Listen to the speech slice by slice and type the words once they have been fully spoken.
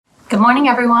Good morning,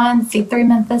 everyone. C3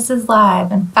 Memphis is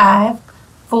live in 5,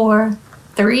 4,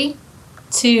 3,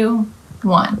 2,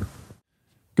 1.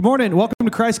 Good morning. Welcome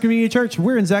to Christ Community Church.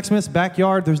 We're in Zach Smith's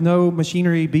backyard. There's no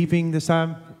machinery beeping this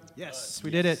time. Yes,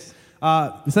 we did it.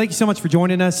 Thank you so much for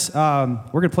joining us. We're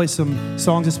going to play some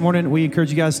songs this morning. We encourage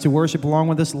you guys to worship along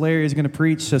with us. Larry is going to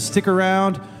preach, so stick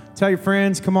around. Tell your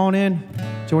friends, come on in.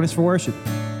 Join us for worship.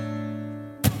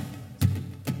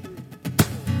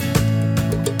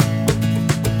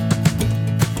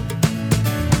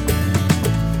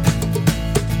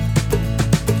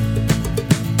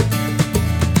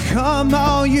 Come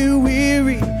all you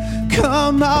weary,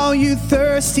 come all you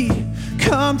thirsty,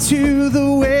 come to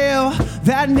the well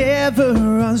that never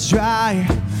runs dry.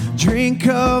 Drink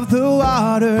of the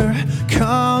water,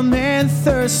 come and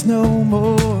thirst no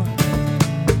more.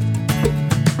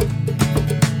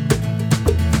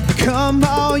 Come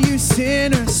all you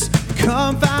sinners,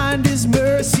 come find his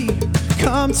mercy.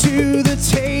 Come to the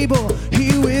table,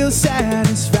 he will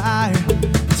satisfy.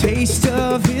 Taste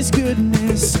of his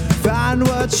goodness, find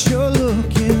what you're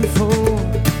looking for.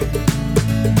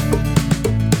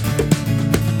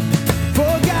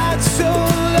 For God so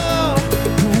loved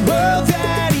the world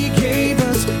that he gave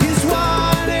us his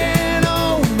one and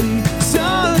only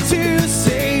Son to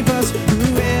save us.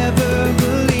 Whoever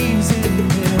believes in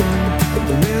him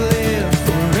will live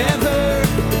forever.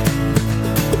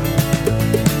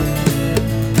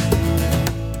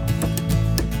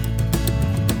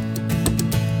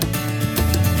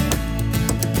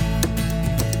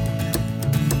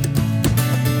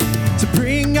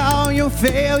 Bring all your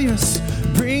failures,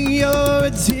 bring your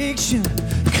addiction.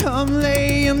 Come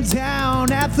lay them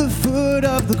down at the foot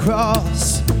of the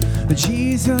cross.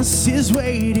 Jesus is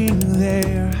waiting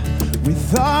there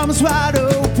with arms wide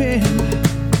open,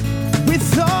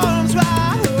 with arms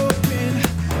wide open.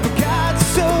 God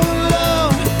so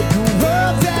loved the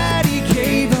world that he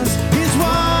gave us his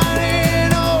one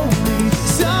and only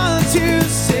Son to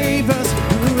save us.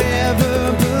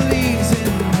 Whoever believes in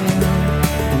him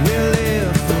will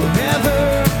live forever.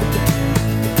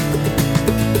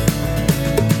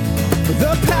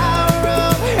 The power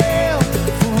of hell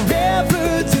forever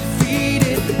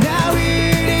defeated. Now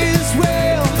it is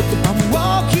well. I'm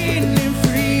walking in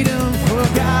freedom. For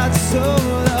God so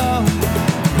loved,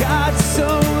 God so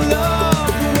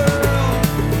loved the world.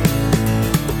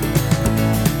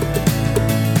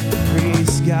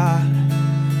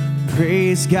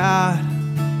 Praise God,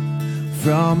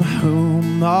 from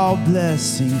whom all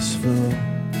blessings flow.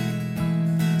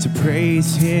 To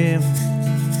praise him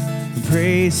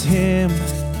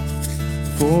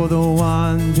for the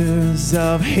wonders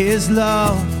of his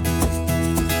love.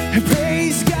 And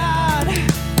praise God,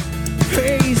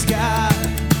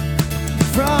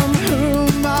 from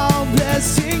whom all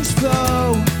blessings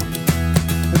flow.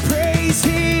 And praise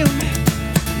him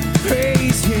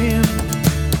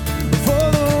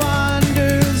for the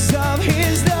wonders of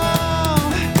his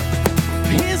love,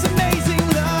 his amazing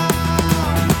love.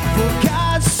 For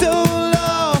God so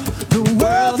loved the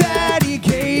world that he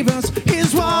gave us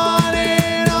his one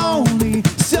and only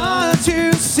Son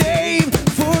to save.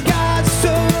 For God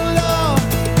so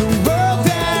loved the world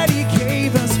that he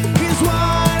gave us his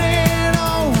one and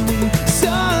only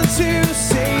Son to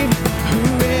save.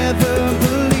 Whoever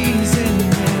believes in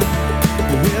him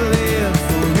will live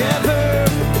forever.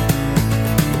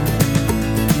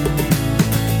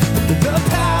 The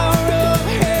power of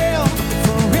hell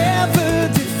forever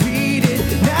defeated.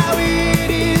 Now it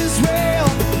is well.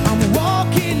 I'm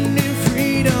walking in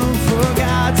freedom. For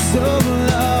God so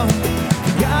loved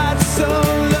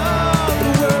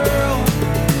the world.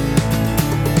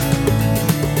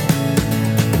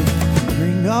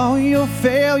 Bring all your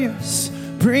failures,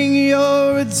 bring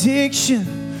your addiction.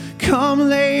 Come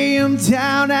lay them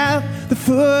down at the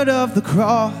foot of the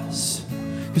cross.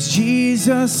 'Cause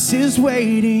Jesus is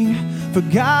waiting. For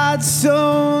God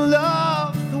so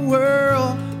loved the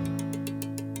world.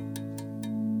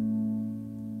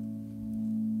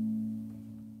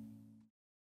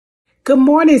 Good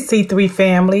morning, C3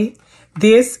 family.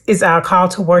 This is our call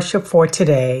to worship for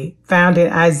today, found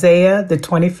in Isaiah, the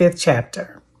 25th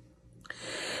chapter.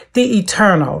 The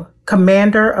Eternal,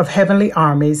 Commander of Heavenly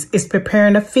Armies, is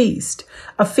preparing a feast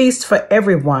for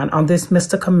everyone on this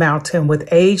mystical mountain with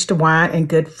aged wine and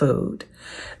good food,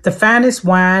 the finest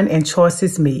wine and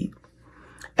choicest meat.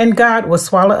 And God will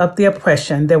swallow up the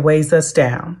oppression that weighs us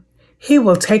down. He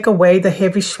will take away the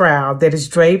heavy shroud that is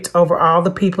draped over all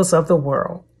the peoples of the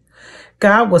world.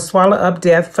 God will swallow up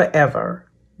death forever.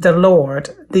 The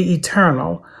Lord, the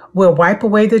Eternal, will wipe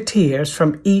away the tears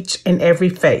from each and every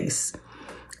face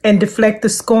and deflect the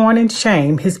scorn and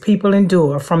shame his people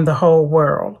endure from the whole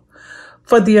world.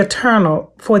 For the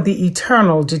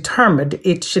eternal determined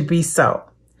it should be so.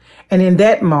 And in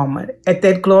that moment, at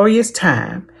that glorious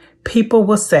time, people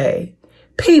will say,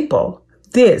 "People,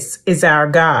 this is our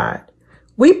God.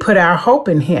 We put our hope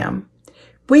in him.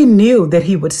 We knew that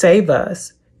he would save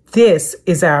us. This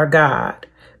is our God,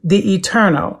 the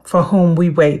eternal for whom we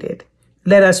waited.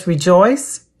 Let us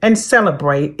rejoice and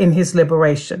celebrate in his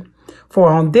liberation. For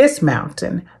on this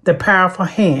mountain, the powerful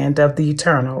hand of the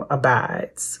eternal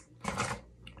abides."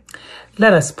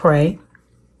 Let us pray.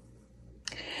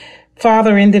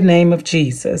 Father, in the name of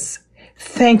Jesus,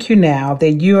 thank you now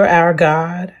that you are our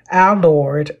God, our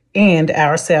Lord, and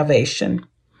our salvation.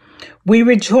 We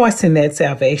rejoice in that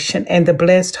salvation and the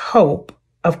blessed hope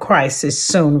of Christ's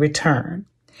soon return.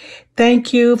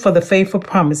 Thank you for the faithful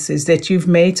promises that you've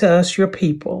made to us, your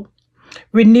people.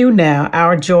 Renew now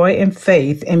our joy and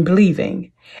faith in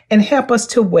believing, and help us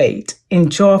to wait in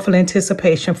joyful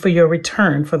anticipation for your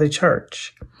return for the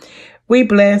church. We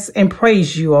bless and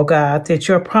praise you, O God, that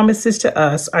your promises to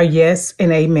us are yes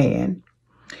and amen.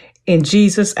 In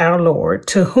Jesus our Lord,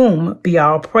 to whom be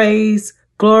all praise,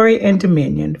 glory, and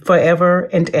dominion forever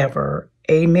and ever.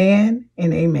 Amen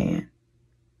and amen.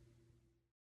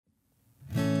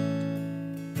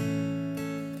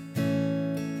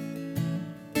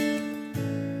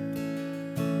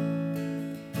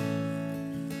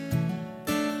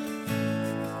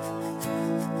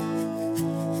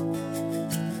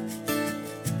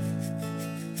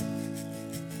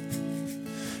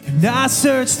 And I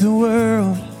searched the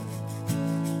world,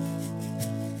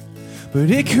 but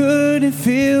it couldn't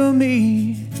fill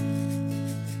me.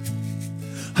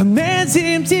 A man's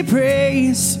empty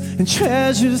praise and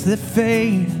treasures that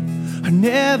fade are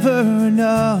never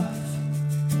enough.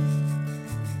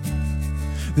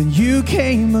 Then you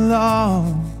came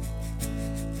along,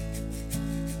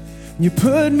 you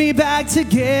put me back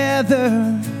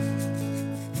together,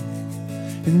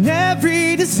 and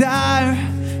every desire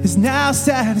is now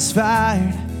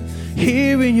satisfied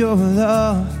here in your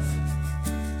love.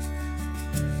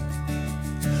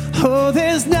 Oh,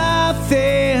 there's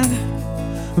nothing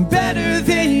better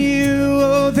than you.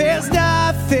 Oh, there's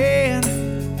nothing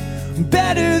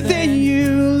better than you,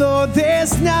 Lord.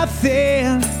 There's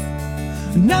nothing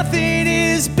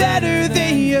is better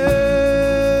than you.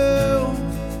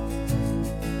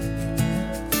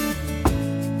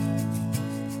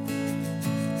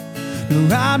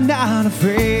 No, I'm not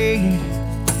afraid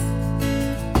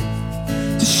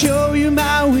to show you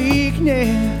my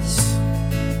weakness,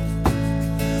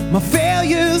 my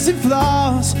failures and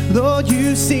flaws. Lord,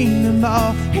 you've seen them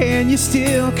all, and you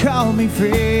still call me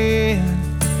friend.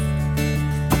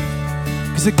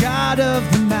 'Cause the God of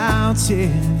the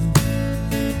mountain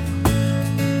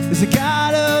is the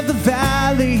God of the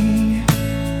valley,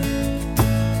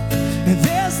 and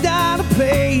there's not a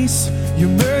place your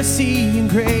mercy and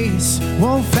grace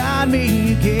won't find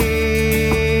me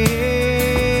again.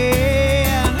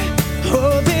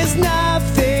 Oh, there's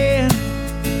nothing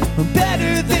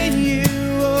better than you.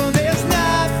 Oh, there's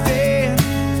nothing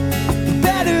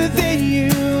better than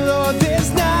you. Lord, there's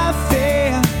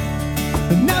nothing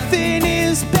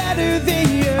is better than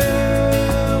you.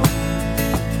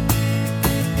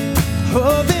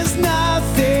 Oh, there's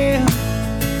nothing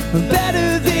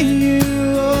better than you.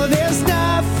 Oh, there's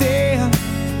nothing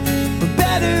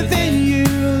better than you,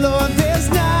 Lord. There's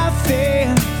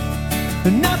nothing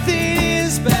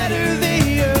is better than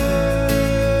you.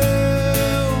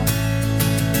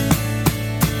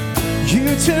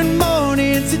 You turn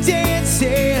mourning to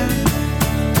dancing,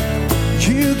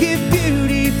 you give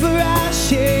beauty for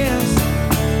ashes,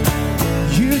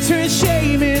 you turn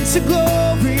shame into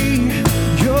glory.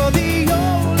 You're the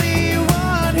only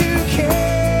one who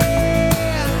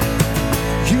can.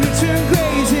 You turn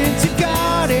graves into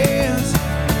gardens,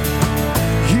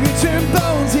 you turn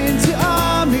bones into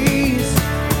armies,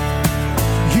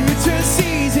 you turn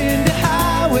seas into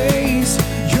highways.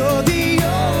 You're the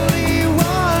only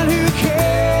one who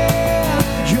can.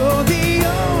 You're the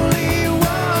only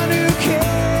one who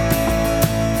can.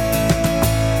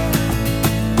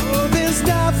 Oh, there's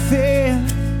nothing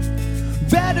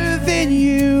better than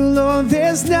you, Lord.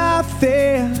 There's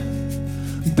nothing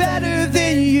better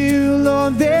than you,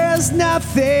 Lord. There's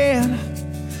nothing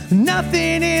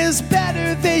is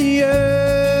better than you.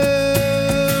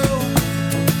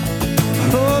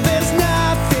 Oh, there's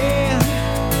nothing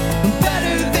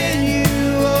better than you.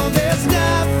 Oh, there's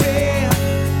nothing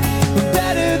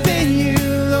better than you,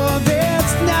 Lord.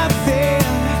 There's nothing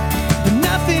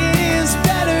is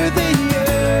better than you.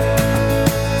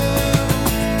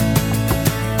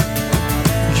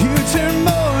 You turn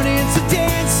mourning to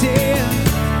dancing,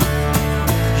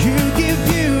 you give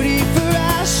beauty for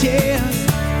ashes,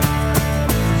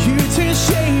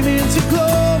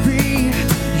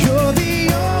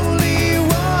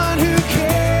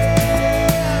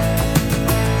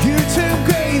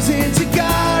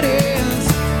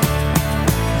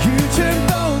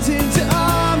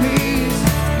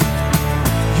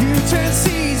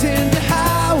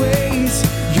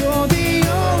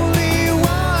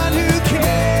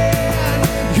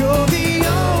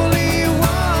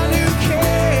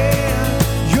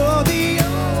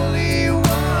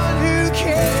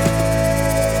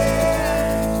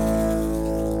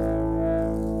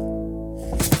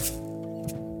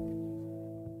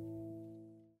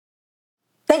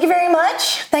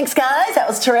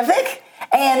 that's terrific.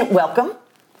 And welcome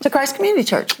to Christ Community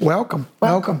Church. Welcome.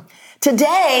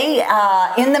 Today,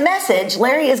 in the message,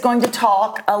 Larry is going to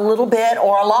talk a little bit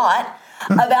or a lot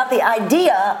about the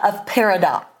idea of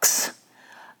paradox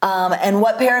and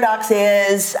what paradox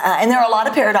is. And there are a lot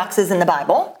of paradoxes in the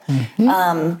Bible.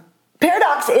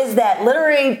 Paradox is that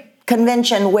literary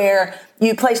convention where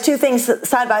you place two things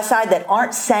side by side that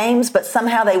aren't same, but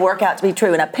somehow they work out to be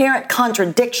true. An apparent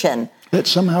contradiction that's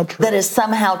somehow true. That is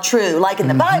somehow true. Like in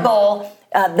the Bible.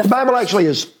 The Bible actually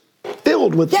is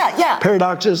filled with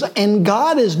paradoxes, and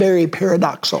God is very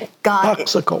paradoxical.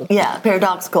 Paradoxical. Yeah.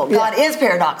 God is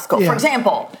paradoxical. Yeah. For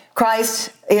example,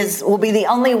 Christ will be the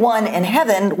only one in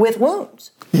heaven with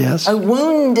wounds. Yes. A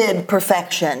wounded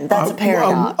perfection. That's a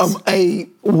paradox. A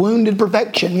wounded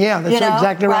perfection. Yeah, that's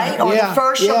exactly right. Or the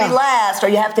first shall be last. Or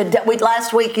you have to.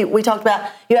 Last week we talked about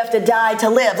you have to die to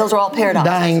live. Those are all paradoxes.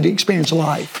 Dying to experience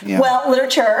life. Yeah. Well,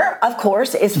 literature, of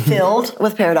course, is filled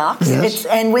with paradox. Yes.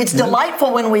 It's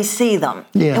delightful when we see them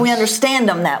and we understand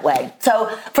them that way. So,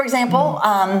 for example,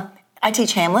 I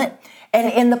teach Hamlet, and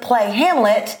in the play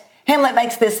Hamlet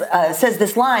makes this says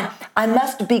this line: "I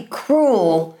must be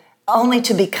cruel only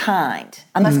to be kind.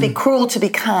 I must be cruel to be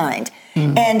kind."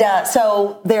 And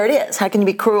so there it is. How can you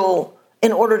be cruel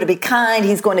in order to be kind?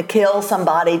 He's going to kill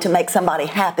somebody to make somebody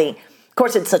happy. Of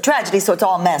course, it's a tragedy, so it's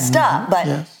all messed up.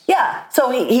 But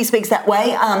so he speaks that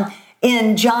way.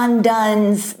 In John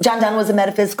Donne was a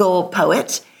metaphysical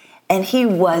poet, and he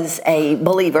was a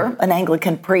believer, an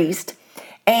Anglican priest,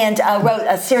 and wrote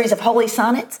a series of holy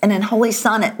sonnets. And in Holy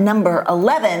Sonnet number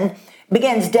 11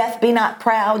 begins, "Death, be not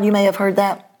proud." You may have heard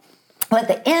that. But at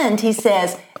the end, he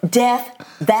says, "Death,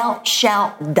 thou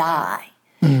shalt die."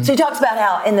 So he talks about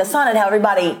how in the sonnet, how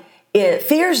everybody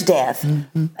fears death,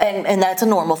 and that's a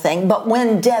normal thing. But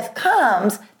when death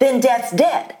comes, then death's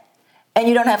dead, and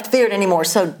you don't have to fear it anymore.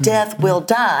 So death will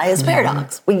die is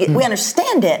paradox. We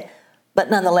understand it, but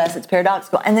nonetheless, it's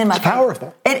paradoxical. And then it's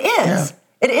powerful. It is. Yeah.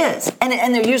 It is,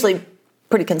 and they're usually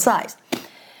pretty concise,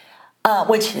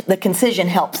 which the concision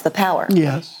helps the power.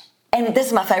 Yes. And this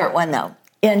is my favorite one, though.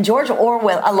 In George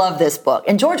Orwell, I love this book.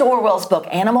 In George Orwell's book,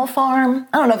 Animal Farm,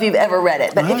 I don't know if you've ever read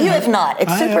it, but if you have not,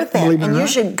 it's super thin, and you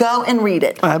should go and read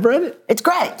it. I've read it. It's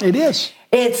great. It is.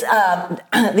 It's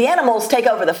the animals take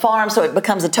over the farm, so it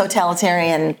becomes a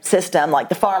totalitarian system. Like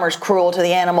the farmer's cruel to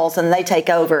the animals, and they take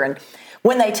over. And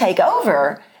when they take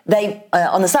over, they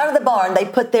on the side of the barn, they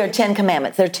put their 10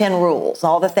 commandments, their 10 rules,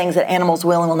 all the things that animals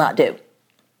will and will not do.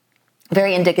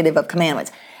 Very indicative of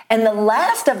commandments. And the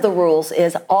last of the rules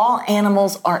is all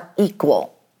animals are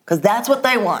equal, because that's what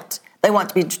they want. They want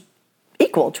to be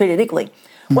equal, treated equally.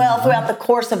 Well, throughout the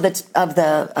course of the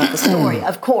story,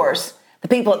 of course,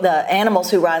 the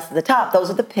animals who rise to the top, those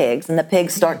are the pigs, and the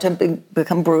pigs start to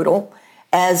become brutal,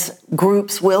 as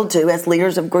groups will do, as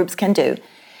leaders of groups can do.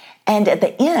 And at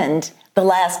the end, the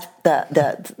last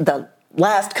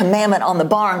commandment on the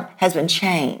barn has been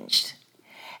changed,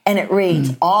 and it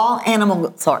reads, "All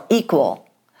animals are equal,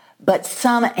 but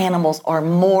some animals are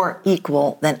more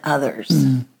equal than others."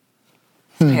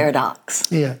 Paradox.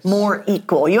 Yes. More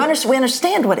equal. We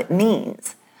understand what it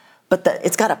means, but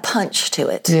it's got a punch to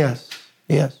it. Yes.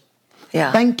 Yeah.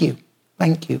 Thank you.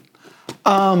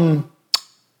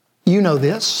 You know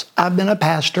this. I've been a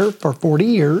pastor for 40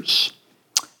 years,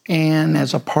 and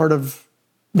as a part of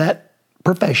that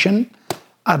profession,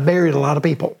 I've buried a lot of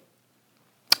people.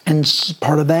 And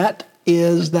part of that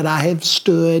is that I have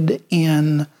stood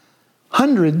in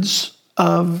hundreds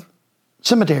of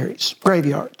cemeteries,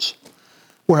 graveyards,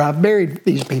 where I've buried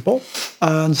these people.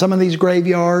 And some of these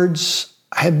graveyards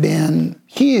have been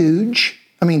huge.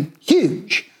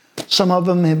 Huge. Some of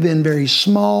them have been very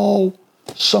small.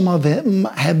 Some of them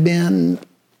have been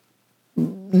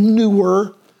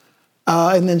newer.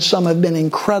 And then some have been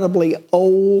incredibly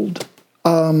old.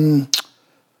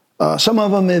 Some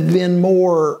of them have been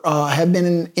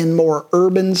in more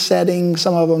urban settings.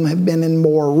 Some of them have been in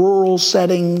more rural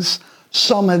settings.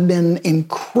 Some have been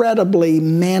incredibly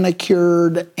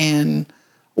manicured and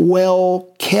well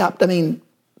kept.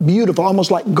 Beautiful, almost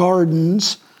like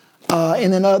gardens.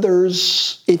 And then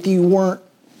others, if you weren't,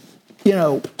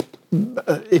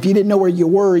 if you didn't know where you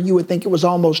were, you would think it was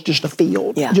almost just a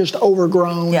field, just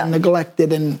overgrown and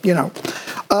neglected, and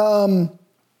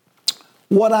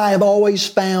what I have always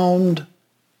found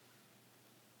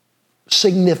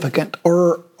significant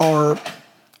or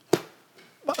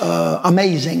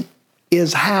amazing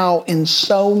is how in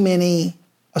so many,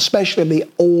 especially the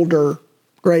older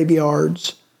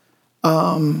graveyards,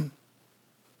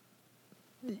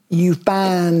 you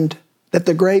find that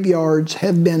the graveyards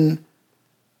have been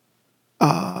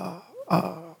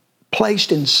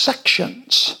placed in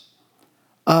sections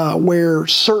where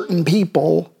certain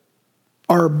people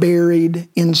are buried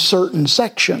in certain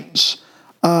sections.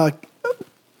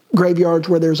 Graveyards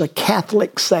where there's a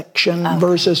Catholic section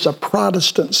versus a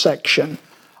Protestant section.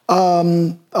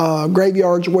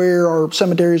 Graveyards or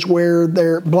cemeteries where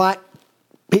there are black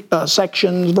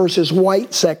sections versus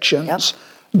white sections.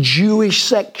 Jewish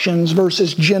sections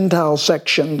versus Gentile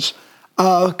sections.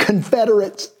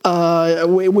 Confederates.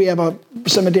 We have a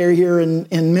cemetery here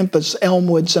in Memphis,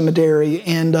 Elmwood Cemetery,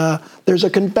 and there's a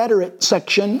Confederate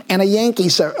section and a Yankee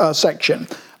section.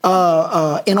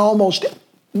 In almost,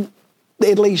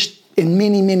 at least in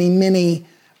many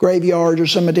graveyards or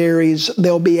cemeteries,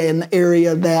 there'll be an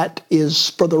area that is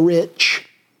for the rich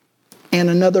and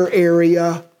another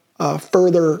area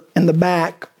further in the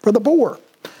back for the poor.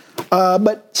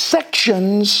 But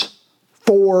sections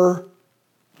for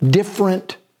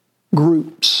different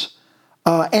groups.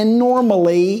 And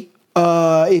normally,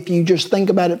 if you just think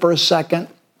about it for a second,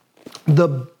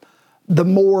 the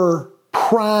more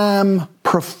prime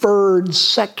preferred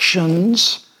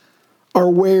sections are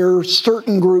where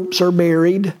certain groups are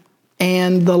buried,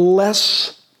 and the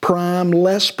less prime,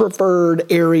 less preferred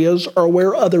areas are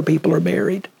where other people are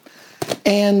buried.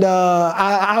 And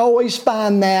I always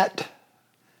find that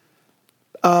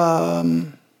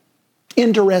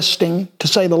interesting, to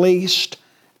say the least,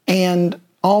 and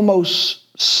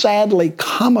almost sadly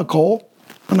comical,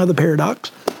 another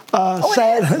paradox,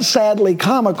 sadly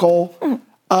comical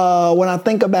when I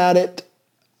think about it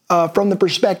from the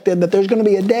perspective that there's going to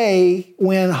be a day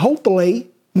when hopefully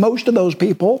most of those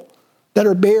people that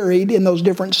are buried in those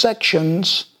different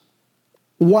sections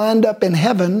wind up in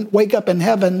heaven, wake up in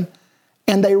heaven,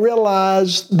 and they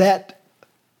realize that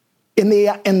in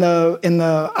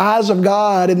the eyes of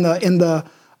God, in the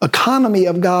economy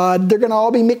of God, they're going to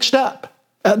all be mixed up.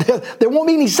 There won't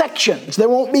be any sections. There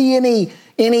won't be any.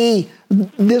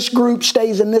 This group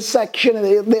stays in this section.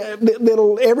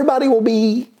 Everybody will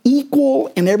be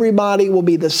equal, and everybody will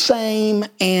be the same,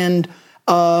 and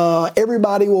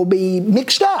everybody will be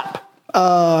mixed up.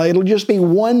 It'll just be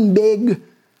one big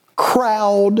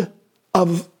crowd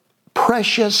of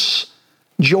precious,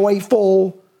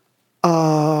 joyful,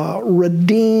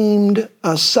 redeemed,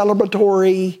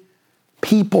 celebratory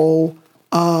people.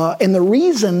 And the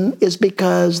reason is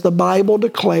because the Bible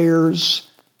declares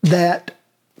that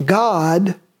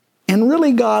God, and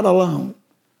really God alone,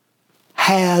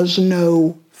 has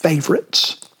no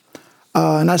favorites.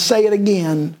 And I say it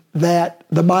again, that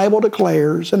the Bible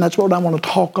declares, and that's what I want to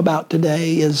talk about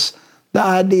today, is the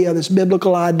idea, this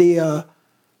biblical idea,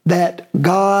 that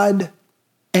God,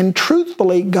 and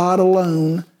truthfully God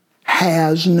alone,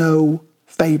 has no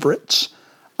favorites.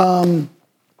 I've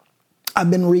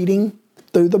been reading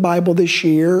through the Bible this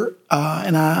year,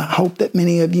 and I hope that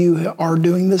many of you are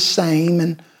doing the same.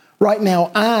 And right now,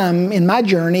 in my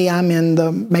journey, I'm in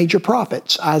the major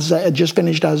prophets. I just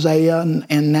finished Isaiah,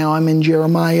 and now I'm in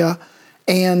Jeremiah.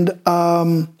 And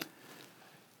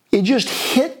it just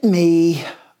hit me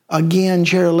again,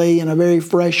 Shirley, in a very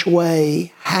fresh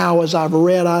way, how as I've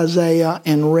read Isaiah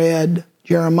and read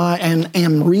Jeremiah and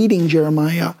am reading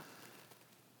Jeremiah,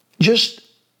 just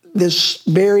this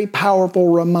very powerful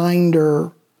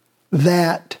reminder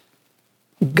that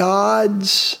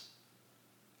God's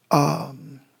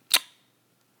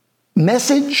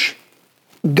message,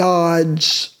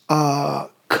 God's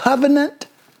covenant,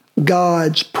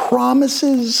 God's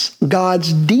promises,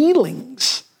 God's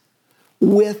dealings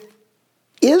with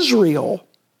Israel,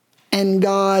 and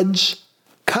God's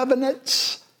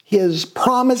covenants, His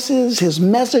promises, His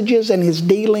messages, and His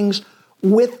dealings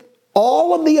with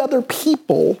all of the other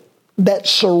people that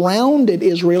surrounded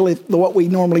Israel, what we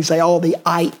normally say, all the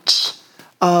ites,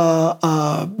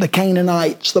 the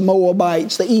Canaanites, the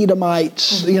Moabites, the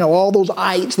Edomites, all those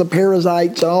ites, the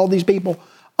Perizzites, and all these people,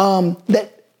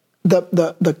 that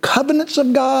the covenants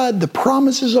of God, the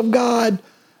promises of God,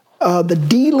 the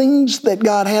dealings that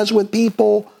God has with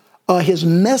people, His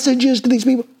messages to these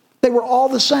people, they were all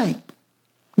the same.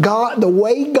 God, the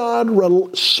way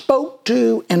God spoke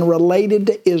to and related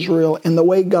to Israel, and the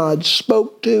way God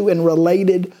spoke to and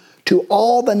related to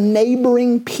all the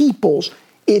neighboring peoples,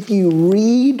 if you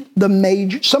read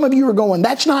some of you are going,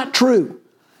 that's not true.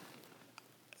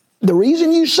 The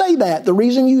reason you say that, the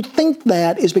reason you think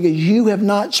that, is because you have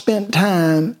not spent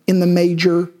time in the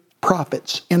major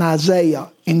prophets, in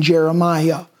Isaiah, in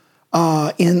Jeremiah,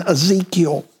 in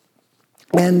Ezekiel.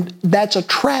 And that's a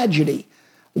tragedy.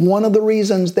 One of the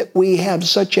reasons that we have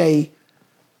such a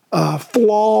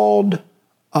flawed,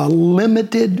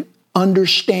 limited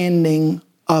understanding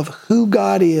of who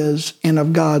God is and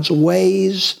of God's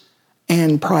ways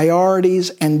and priorities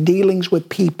and dealings with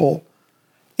people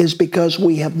is because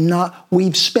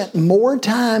we've spent more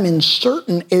time in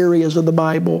certain areas of the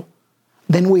Bible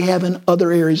than we have in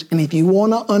other areas. And if you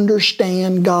want to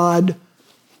understand God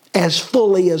as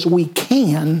fully as we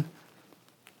can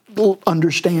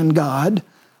understand God,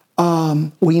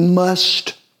 we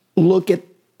must look at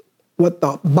what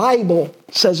the Bible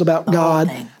says about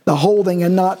God, the whole thing,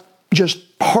 and not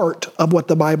just part of what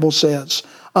the Bible says.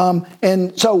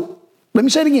 And so, let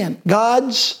me say it again.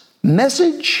 God's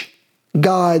message,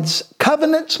 God's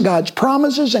covenants, God's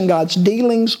promises, and God's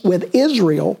dealings with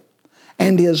Israel,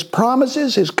 and His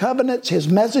promises, His covenants, His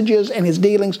messages, and His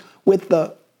dealings with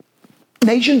the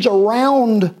nations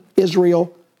around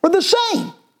Israel were the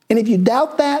same. And if you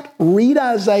doubt that, read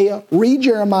Isaiah, read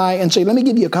Jeremiah, and say, let me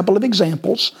give you a couple of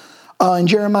examples. In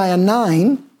Jeremiah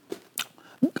 9,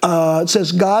 it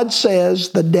says, God says,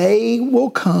 the day will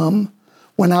come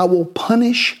when I will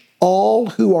punish all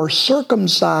who are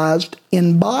circumcised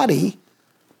in body,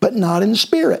 but not in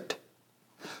spirit.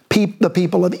 The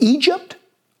people of Egypt,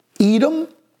 Edom,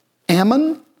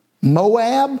 Ammon,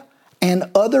 Moab, and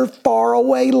other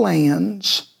faraway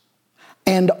lands,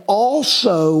 and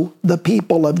also the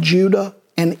people of Judah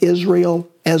and Israel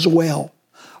as well.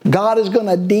 God is going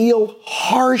to deal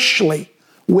harshly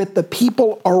with the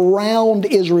people around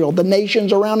Israel, the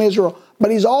nations around Israel, but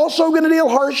He's also going to deal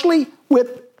harshly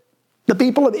with the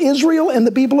people of Israel and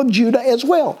the people of Judah as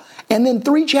well. And then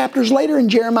 3 chapters later in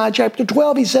Jeremiah chapter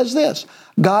 12, He says this,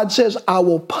 God says, I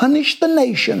will punish the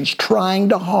nations trying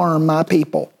to harm my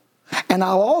people, and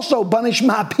I'll also punish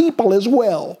my people as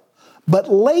well. But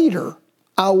later,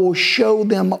 I will show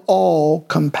them all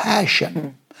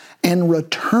compassion and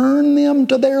return them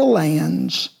to their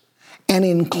lands and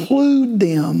include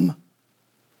them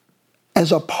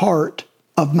as a part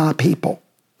of my people.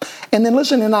 And then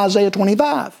listen in Isaiah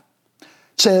 25.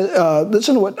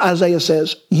 Listen to what Isaiah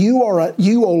says. You,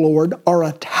 O Lord, are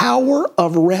a tower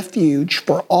of refuge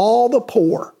for all the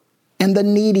poor and the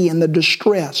needy and the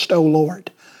distressed, O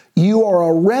Lord. You are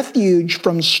a refuge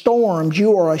from storms.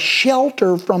 You are a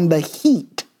shelter from the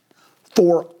heat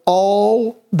for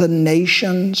all the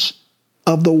nations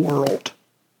of the world.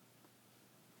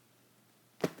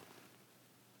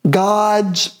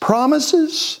 God's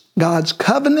promises, God's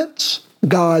covenants,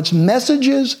 God's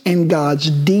messages, and God's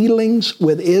dealings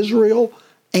with Israel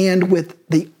and with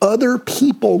the other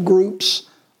people groups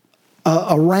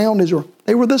around Israel,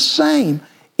 they were the same.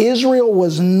 Israel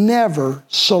was never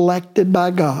selected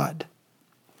by God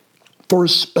for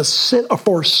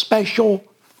special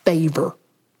favor.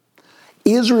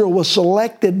 Israel was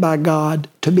selected by God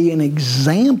to be an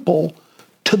example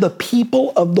to the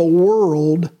people of the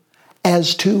world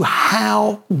as to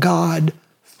how God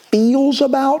feels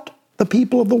about the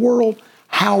people of the world,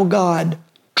 how God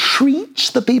treats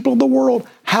the people of the world,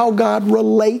 how God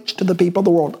relates to the people of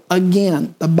the world.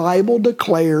 Again, the Bible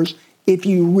declares, if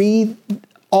you read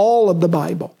all of the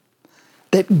Bible,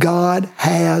 that God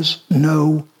has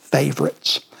no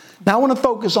favorites. Now, I want to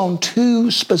focus on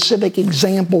 2 specific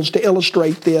examples to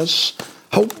illustrate this.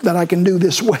 Hope that I can do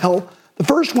this well. The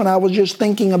first one, I was just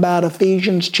thinking about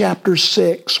Ephesians chapter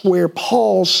 6, where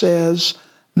Paul says,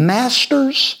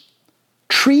 Masters,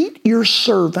 treat your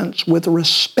servants with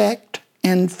respect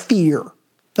and fear.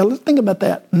 Now, let's think about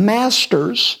that.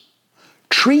 Masters,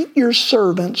 treat your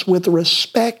servants with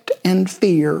respect and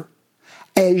fear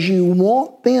as you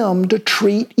want them to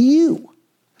treat you.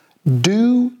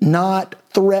 Do not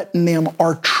threaten them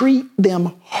or treat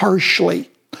them harshly.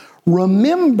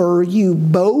 Remember, you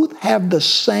both have the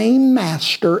same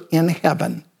master in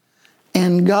heaven,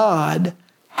 and God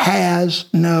has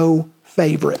no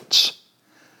favorites.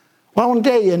 Well, I want to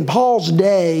tell you, in Paul's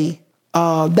day,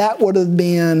 that would have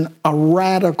been a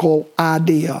radical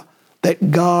idea,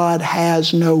 that God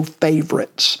has no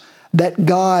favorites, that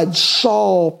God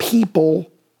saw people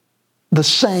the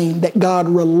same, that God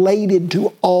related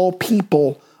to all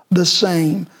people the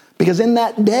same. Because in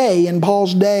that day, in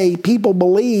Paul's day, people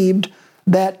believed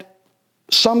that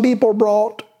some people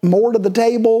brought more to the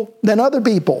table than other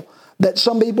people, that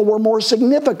some people were more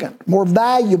significant, more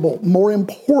valuable, more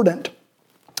important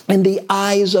in the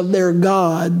eyes of their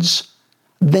gods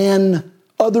than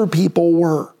other people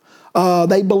were.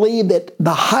 They believed that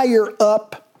the higher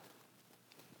up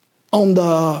on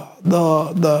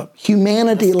the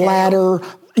humanity ladder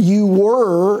you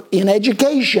were in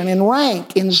education, in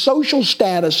rank, in social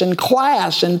status, in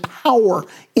class, in power,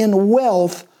 in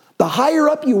wealth, the higher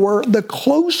up you were, the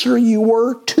closer you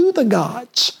were to the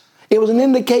gods. It was an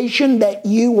indication that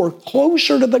you were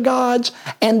closer to the gods,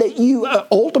 and that you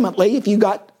ultimately, if you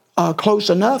got close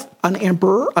enough, an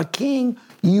emperor, a king,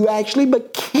 You actually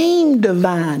became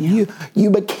divine. You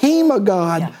became a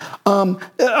God.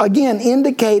 Again,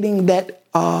 indicating that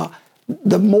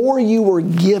the more you were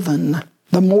given,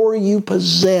 the more you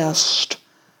possessed,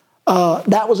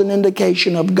 that was an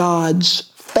indication of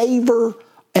God's favor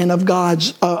and of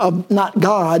God's, not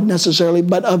God necessarily,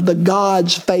 but of the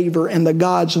God's favor and the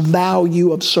God's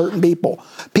value of certain people.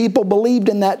 People believed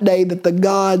in that day that the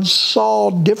gods saw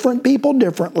different people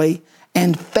differently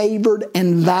and favored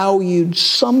and valued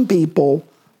some people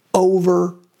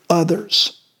over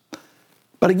others.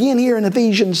 But again, here in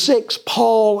Ephesians 6,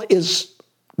 Paul is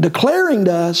declaring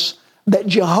to us that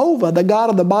Jehovah, the God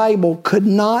of the Bible, could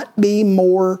not be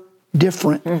more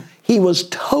different. He was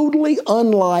totally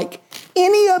unlike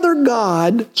any other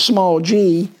God, small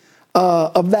g,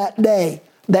 of that day,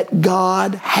 that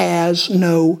God has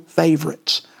no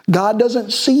favorites. God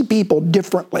doesn't see people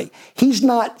differently. He's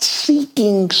not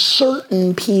seeking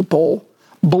certain people,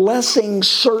 blessing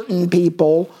certain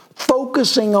people,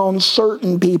 focusing on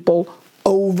certain people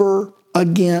over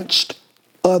against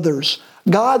others.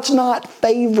 God's not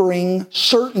favoring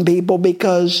certain people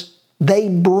because they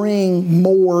bring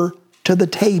more to the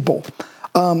table.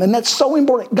 And that's so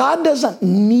important. God doesn't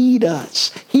need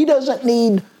us. He doesn't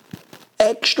need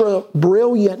extra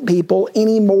brilliant people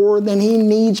any more than He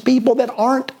needs people that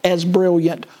aren't as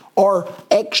brilliant or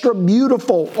extra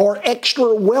beautiful or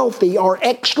extra wealthy or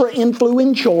extra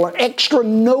influential or extra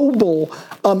noble.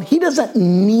 He doesn't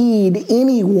need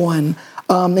anyone.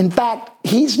 In fact,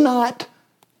 He's not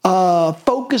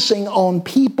focusing on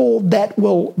people that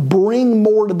will bring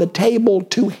more to the table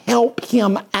to help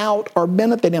Him out or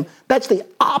benefit Him. That's the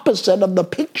opposite of the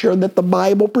picture that the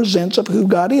Bible presents of who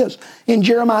God is. In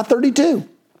Jeremiah 32,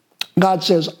 God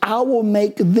says, I will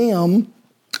make with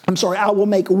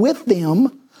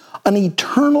them an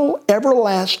eternal,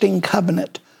 everlasting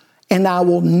covenant, and I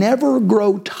will never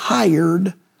grow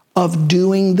tired of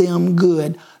doing them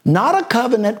good. Not a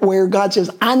covenant where God says,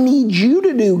 I need you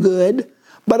to do good,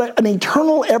 but an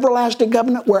eternal, everlasting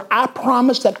covenant where I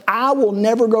promise that I will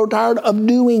never grow tired of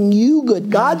doing you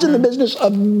good. God's in the business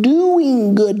of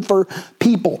doing good for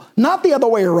people, not the other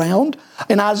way around.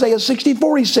 In Isaiah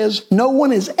 64, He says, no one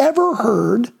has ever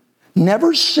heard,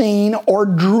 never seen, or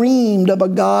dreamed of a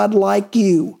God like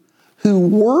you who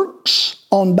works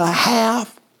on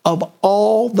behalf of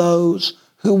all those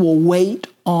who will wait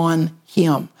on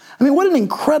Him. I mean, what an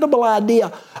incredible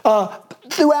idea.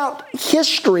 Throughout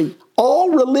history,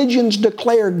 all religions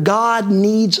declare God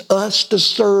needs us to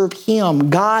serve Him.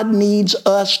 God needs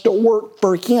us to work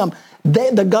for Him.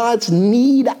 The gods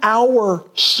need our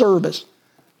service.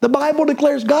 The Bible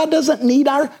declares God doesn't need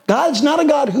God's not a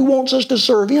God who wants us to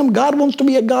serve Him. God wants to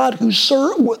be a God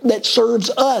that serves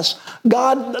us.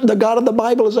 God, the God of the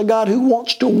Bible, is a God who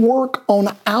wants to work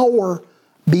on our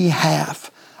behalf.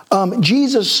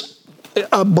 Jesus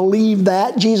believed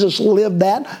that. Jesus lived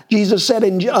that. Jesus said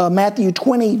in Matthew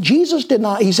 20, He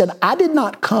said, I did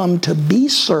not come to be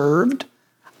served.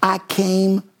 I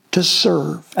came to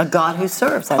serve. A God who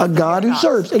serves. A God who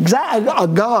serves. Exactly. A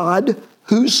God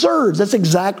who serves. That's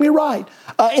exactly right.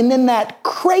 And then that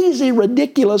crazy,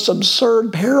 ridiculous,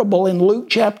 absurd parable in Luke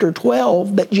chapter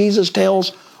 12 that Jesus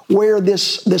tells, where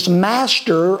this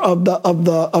master of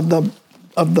the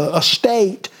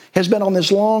estate has been on this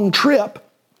long trip,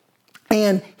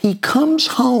 and he comes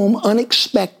home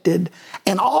unexpected,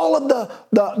 and all of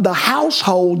the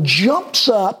household jumps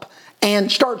up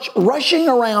and starts rushing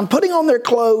around, putting on their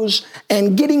clothes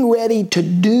and getting ready to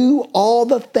do all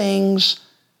the things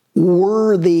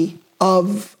worthy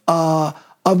of the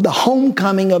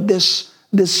homecoming of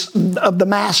of the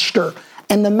master.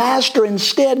 And the master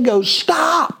instead goes,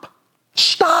 stop,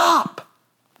 sit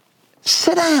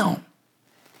down.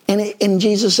 And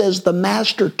Jesus says the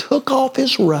master took off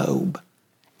his robe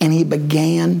and he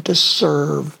began to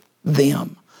serve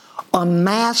them. A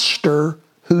master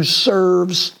who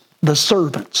serves the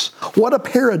servants. What a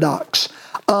paradox.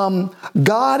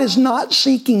 God is not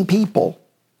seeking people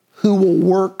who will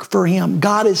work for Him.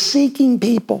 God is seeking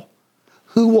people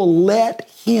who will let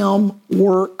Him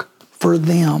work for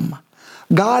them.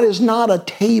 God is not a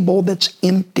table that's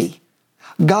empty.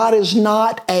 God is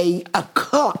not a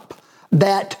cup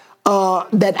that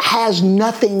has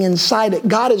nothing inside it.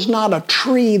 God is not a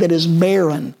tree that is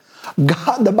barren.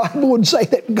 God, the Bible would say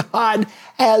that God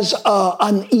has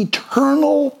an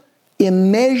eternal,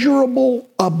 immeasurable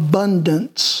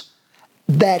abundance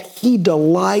that He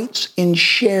delights in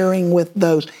sharing with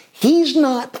those. He's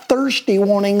not thirsty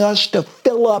wanting us to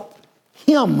fill up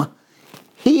Him.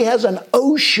 He has an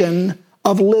ocean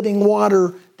of living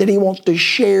water that He wants to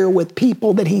share with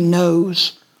people that He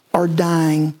knows are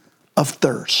dying of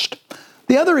thirst.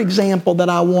 The other example that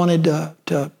I wanted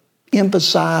to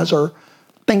emphasize or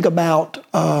think about,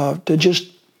 to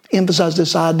just emphasize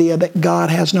this idea that God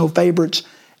has no favorites,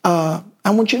 I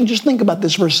want you to just think about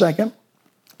this for a second.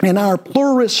 In our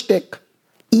pluralistic,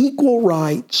 equal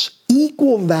rights,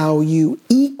 equal value,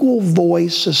 equal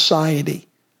voice society,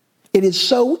 it is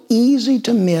so easy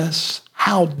to miss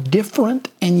how different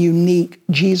and unique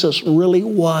Jesus really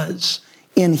was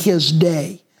in his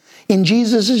day. In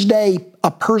Jesus' day,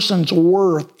 a person's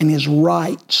worth and his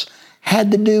rights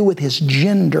had to do with his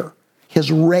gender,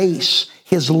 his race,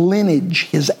 his lineage,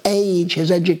 his age, his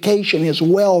education, his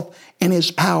wealth, and his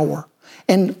power.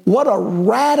 And what a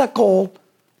radical,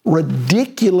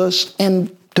 ridiculous,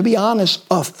 and to be honest,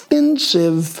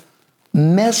 offensive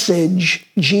message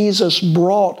Jesus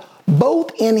brought,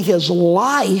 both in his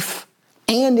life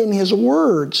and in his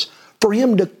words, for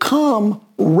him to come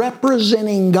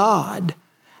representing God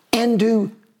and to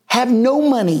have no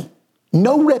money,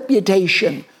 no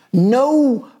reputation,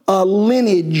 no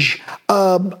lineage.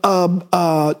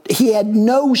 He had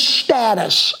no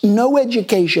status, no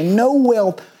education, no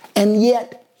wealth, and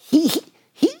yet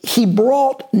he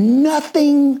brought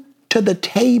nothing to the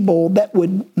table that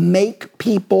would make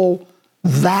people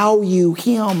value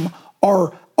him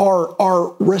or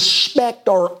respect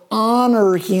or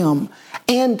honor him.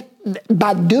 And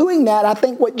by doing that, I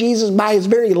think what Jesus, by his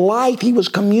very life, he was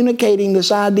communicating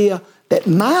this idea that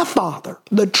my Father,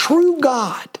 the true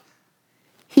God,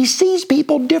 he sees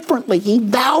people differently. He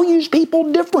values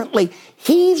people differently.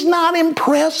 He's not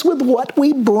impressed with what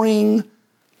we bring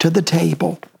to the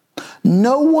table.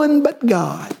 No one but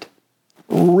God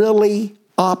really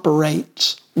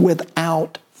operates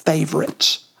without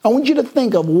favorites. I want you to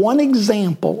think of one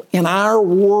example in our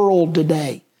world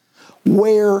today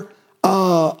where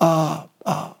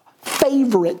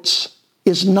favorites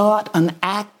is not an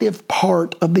active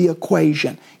part of the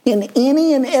equation. In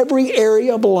any and every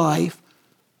area of life,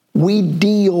 we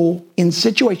deal in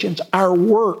situations, our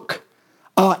work,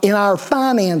 in our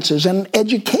finances, and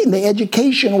the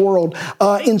education world,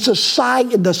 in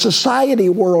society, the society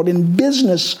world, in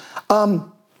business,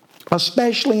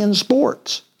 especially in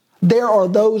sports. There are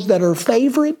those that are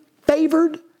favored,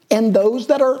 and those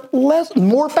that are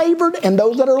more favored, and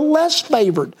those that are less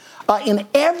favored. In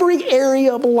every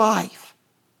area of life,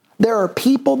 there are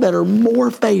people that are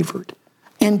more favored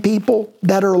and people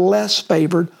that are less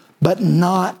favored, but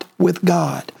not with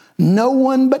God. No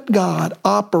one but God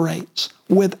operates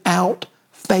without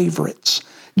favorites.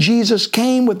 Jesus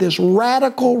came with this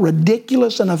radical,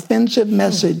 ridiculous, and offensive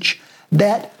message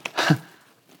that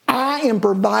I am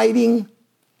providing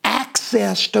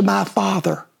access to my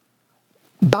Father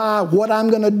by what I'm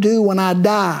going to do when I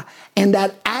die. And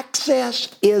that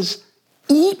access is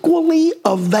equally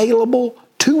available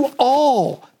to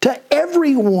all, to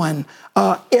everyone.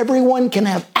 Everyone can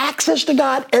have access to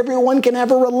God. Everyone can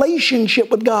have a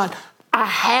relationship with God. I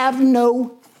have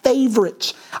no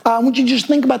favorites. I want you to just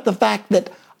think about the fact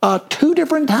that 2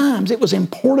 different times it was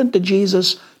important to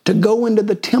Jesus to go into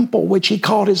the temple, which he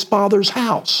called his Father's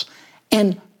house.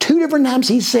 And 2 different times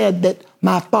he said that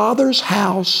my Father's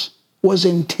house was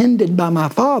intended by my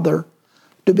Father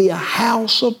to be a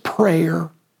house of prayer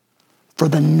for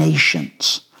the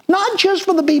nations. Not just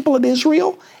for the people of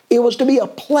Israel. It was to be a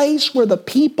place where the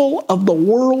people of the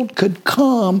world could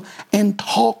come and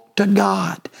talk to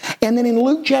God. And then in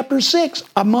Luke chapter 6,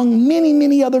 among many,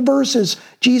 many other verses,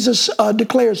 Jesus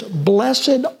declares,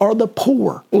 blessed are the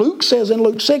poor. Luke says in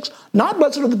Luke 6, not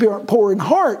blessed are the poor in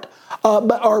heart,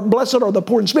 or blessed are the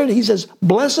poor in spirit. He says,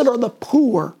 blessed are the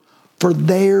poor, for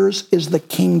theirs is the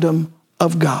kingdom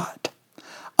of God.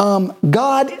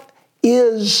 God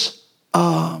is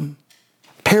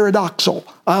paradoxal.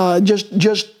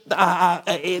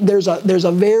 There's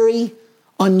a very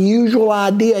unusual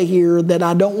idea here that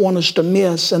I don't want us to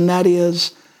miss, and that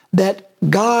is that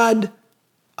God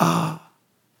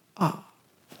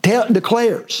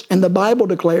declares, and the Bible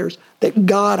declares, that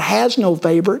God has no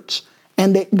favorites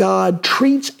and that God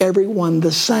treats everyone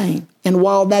the same. And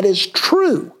while that is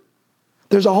true,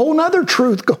 there's a whole other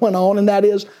truth going on, and that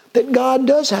is that God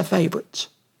does have favorites.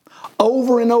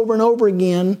 Over and over and over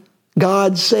again,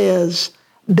 God says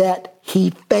that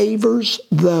he favors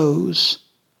those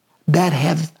that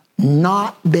have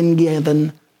not been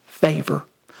given favor.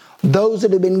 Those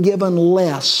that have been given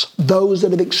less, those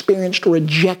that have experienced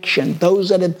rejection, those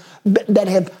that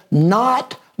have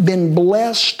not been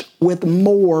blessed with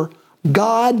more,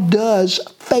 God does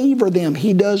favor them.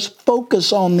 He does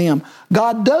focus on them.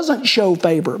 God doesn't show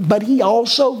favor, but he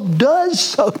also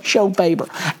does show favor.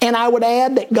 And I would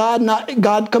add that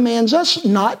God commands us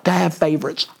not to have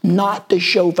favorites, not to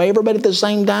show favor, but at the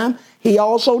same time, he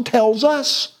also tells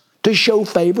us to show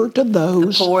favor to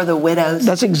those. The poor, the widows.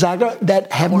 That's exactly right,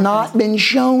 that have not been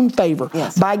shown favor.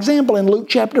 Yes. By example, in Luke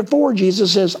chapter 4,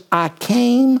 Jesus says, I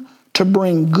came to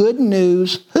bring good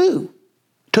news, who?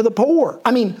 To the poor.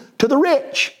 To the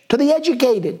rich, to the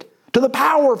educated, to the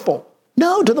powerful.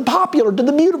 No, to the popular, to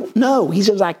the beautiful. No, he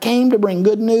says, I came to bring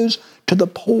good news to the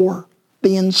poor,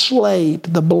 the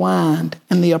enslaved, the blind,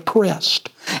 and the oppressed.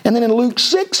 And then in Luke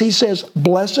 6, he says,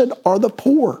 blessed are the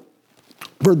poor.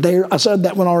 For I said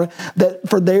that one already, that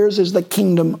for theirs is the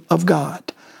kingdom of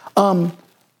God.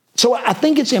 So I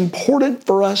think it's important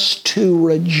for us to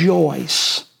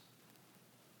rejoice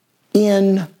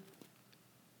in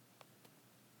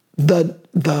the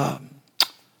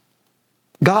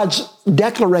God's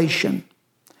declaration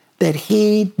that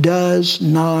He does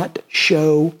not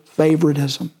show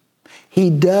favoritism. He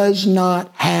does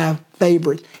not have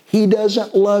favorites. He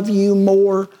doesn't love you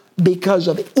more because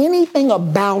of anything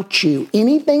about you,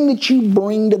 anything that you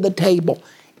bring to the table,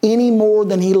 any more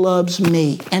than He loves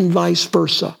me, and vice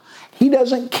versa. He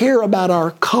doesn't care about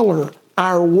our color,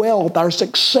 our wealth, our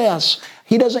success.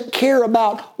 He doesn't care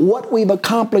about what we've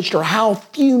accomplished or how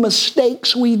few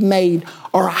mistakes we've made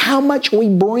or how much we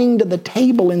bring to the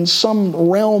table in some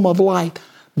realm of life.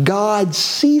 God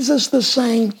sees us the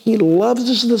same. He loves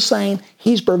us the same.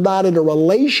 He's provided a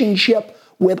relationship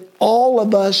with all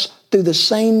of us through the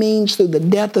same means, through the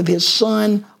death of His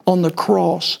Son on the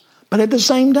cross. But at the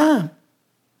same time,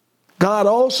 God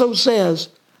also says,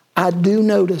 I do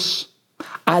notice,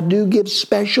 I do give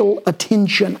special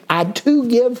attention, I do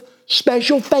give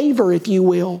special favor, if you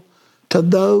will, to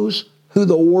those who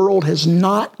the world has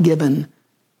not given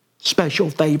special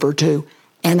favor to.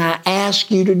 And I ask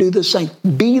you to do the same.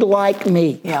 Be like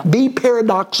me. Yeah. Be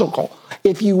paradoxical,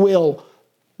 if you will.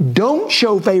 Don't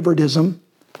show favoritism,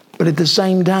 but at the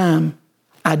same time,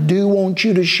 I do want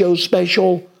you to show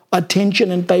special attention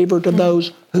and favor to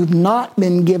those who've not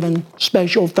been given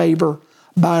special favor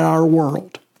by our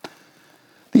world.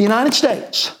 The United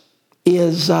States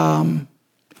is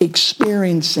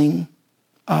experiencing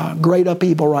great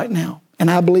upheaval right now.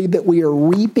 And I believe that we are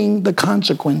reaping the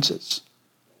consequences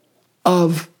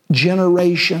of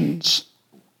generations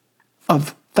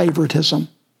of favoritism.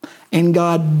 And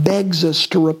God begs us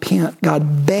to repent.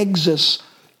 God begs us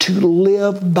to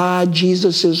live by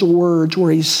Jesus' words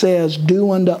where He says,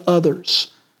 do unto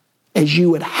others as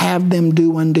you would have them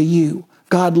do unto you.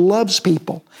 God loves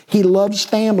people. He loves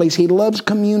families. He loves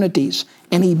communities.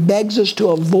 And He begs us to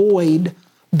avoid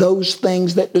those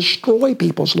things that destroy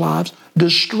people's lives,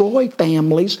 destroy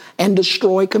families, and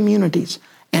destroy communities.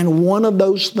 And one of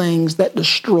those things that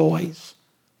destroys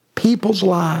people's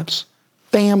lives,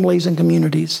 families, and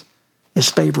communities is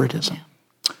favoritism.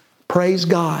 Praise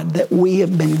God that we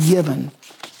have been given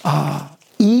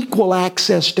equal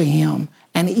access to Him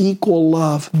and equal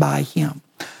love by Him.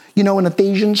 You know, in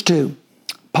Ephesians 2,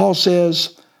 Paul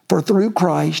says, for through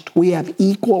Christ we have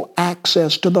equal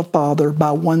access to the Father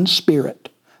by one Spirit.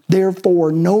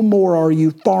 Therefore, no more are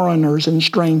you foreigners and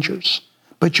strangers,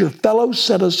 but you're fellow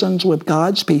citizens with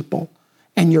God's people,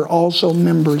 and you're also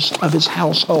members of His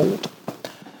household.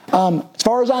 As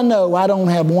far as I know, I don't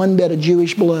have one bit of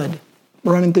Jewish blood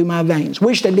running through my veins.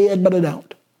 Wished I did, but I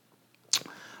don't.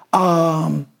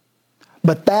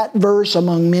 But that verse,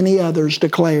 among many others,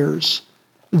 declares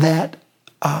that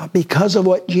because of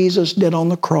what Jesus did on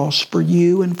the cross for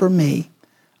you and for me,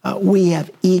 we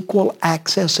have equal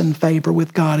access and favor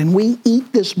with God. And we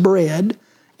eat this bread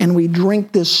and we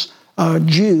drink this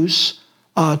juice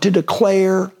to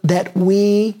declare that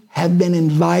we have been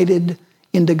invited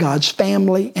into God's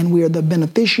family and we are the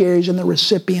beneficiaries and the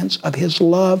recipients of His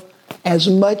love as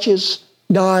much as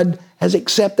God has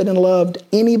accepted and loved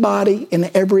anybody and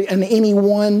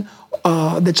anyone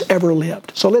that's ever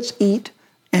lived. So let's eat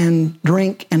and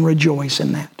drink and rejoice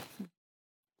in that.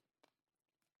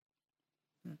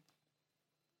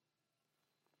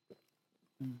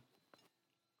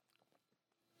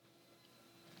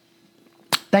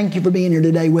 Thank you for being here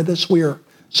today with us. We are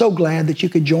so glad that you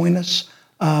could join us.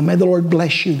 May the Lord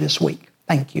bless you this week.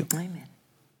 Thank you. Amen.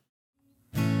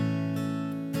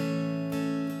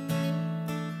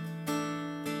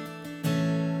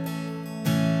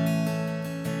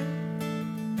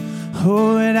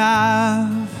 Oh, and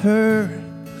I've heard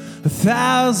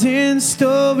 1,000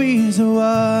 stories of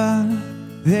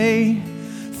what they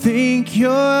think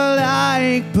you're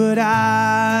like, but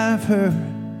I've heard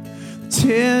the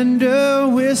tender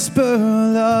whisper of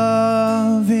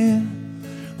love in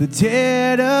the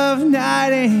dead of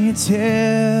night, and you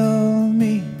tell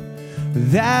me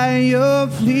that you're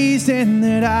pleased and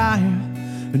that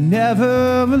I'm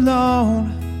never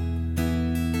alone.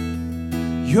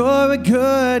 You're a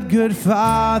good, good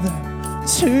Father,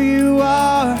 It's who you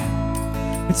are.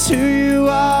 It's who you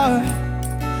are.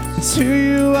 It's who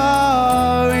you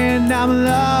are, and I'm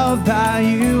loved by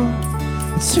you.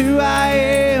 It's who I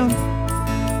am.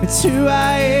 It's who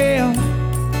I am.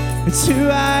 It's who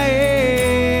I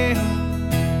am.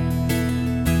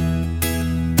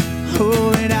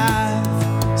 Oh, and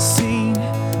I've seen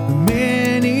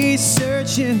many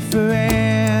searching for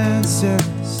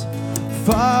answers,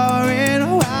 far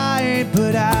and wide,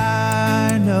 but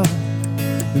I know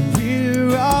that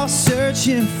we're all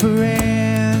searching for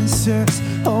answers.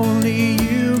 Only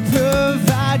you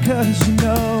provide, 'cause you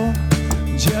know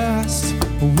just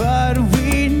what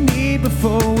we need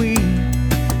before we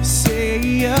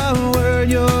say a word.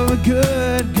 You're a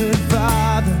good, good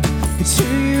Father. It's who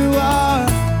you are.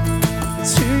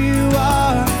 It's who you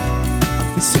are.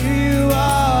 It's who you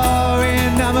are,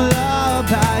 and I'm loved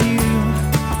by you.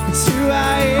 It's who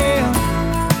I am.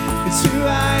 It's who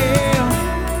I am.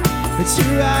 It's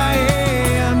who I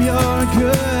am. You're a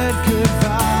good, good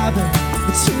Father.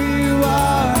 It's who you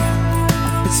are.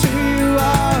 It's who you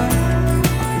are.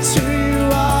 It's who you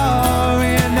are,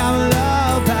 and I'm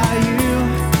loved by you.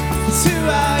 It's who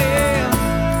I am.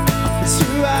 It's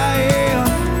who I am.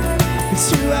 It's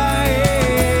who I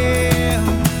am.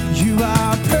 You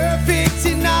are perfect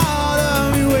in all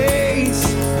of your ways.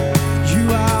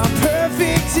 You are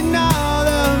perfect in all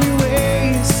of your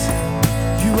ways.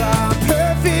 You are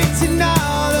perfect in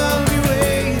all of your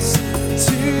ways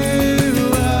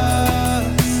to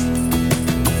us.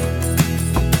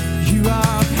 You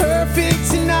are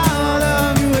perfect in all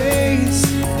of your ways.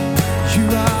 You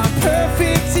are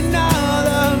perfect in all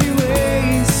of your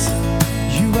ways.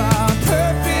 You are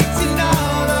perfect in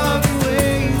all of your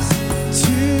ways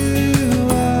to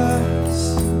us.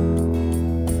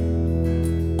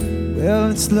 Well,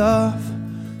 it's love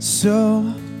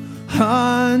so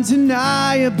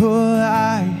undeniable.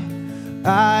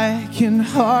 I can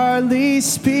hardly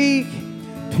speak.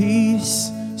 Peace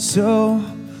so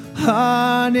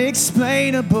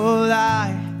unexplainable.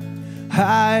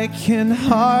 I can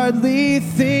hardly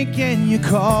think, and you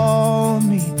call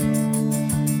me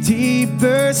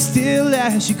deeper still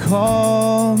as you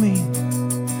call me.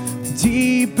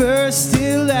 Deeper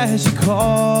still as you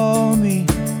call me.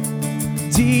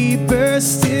 Deeper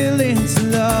still into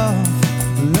love.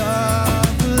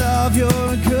 Love, love, you're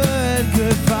a good,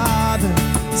 good Father.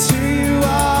 It's who you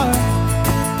are.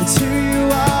 It's who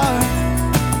you are.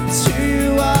 It's who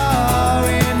you are,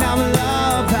 and I'm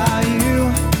loved by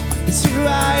you. It's who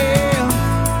I am.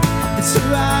 It's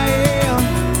who I am.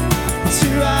 It's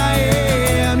who I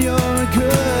am. You're a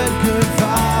good, good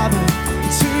Father.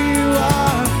 It's who you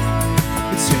are.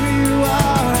 It's who you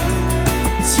are.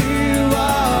 It's who you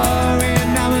are,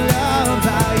 and I'm loved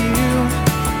by you.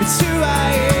 It's who I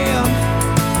am.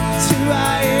 It's who I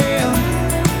am.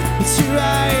 It's who I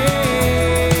am.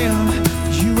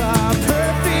 You are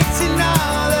perfect in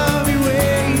all of your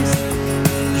ways.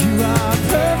 You are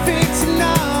perfect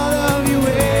in all of your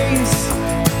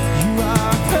ways. You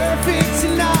are perfect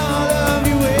in all of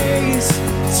your ways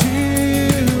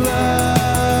to us.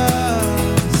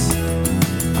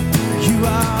 You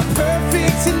are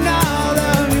perfect in all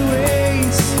of your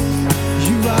ways.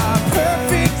 You are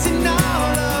perfect in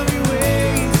all of your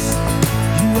ways.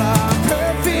 You are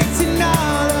perfect in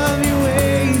all of your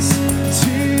ways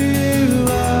to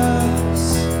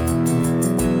us.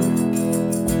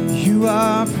 You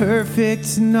are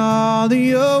perfect in all of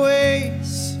your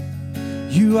ways.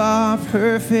 You are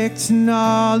perfect in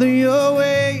all of your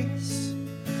ways.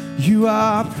 You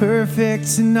are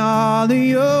perfect in all of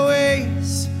your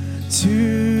ways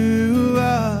to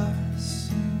us.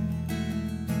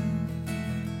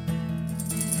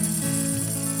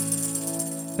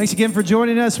 Thanks again for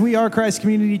joining us. We are Christ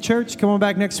Community Church. Come on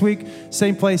back next week.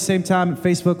 Same place, same time.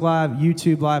 Facebook Live,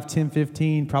 YouTube Live,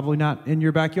 10:15. Probably not in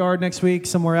your backyard next week,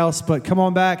 somewhere else, but come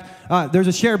on back. There's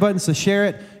a share button, so share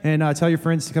it and tell your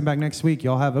friends to come back next week.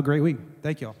 Y'all have a great week.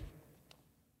 Thank y'all.